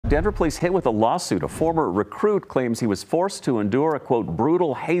Denver police hit with a lawsuit. A former recruit claims he was forced to endure a, quote,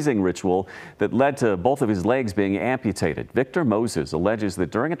 brutal hazing ritual that led to both of his legs being amputated. Victor Moses alleges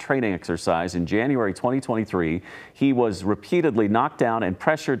that during a training exercise in January 2023, he was repeatedly knocked down and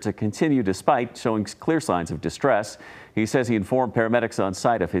pressured to continue despite showing clear signs of distress. He says he informed paramedics on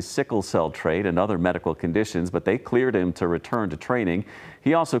site of his sickle cell trait and other medical conditions, but they cleared him to return to training.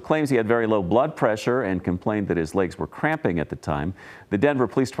 He also claims he had very low blood pressure and complained that his legs were cramping at the time. The Denver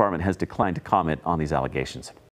Police Department has declined to comment on these allegations.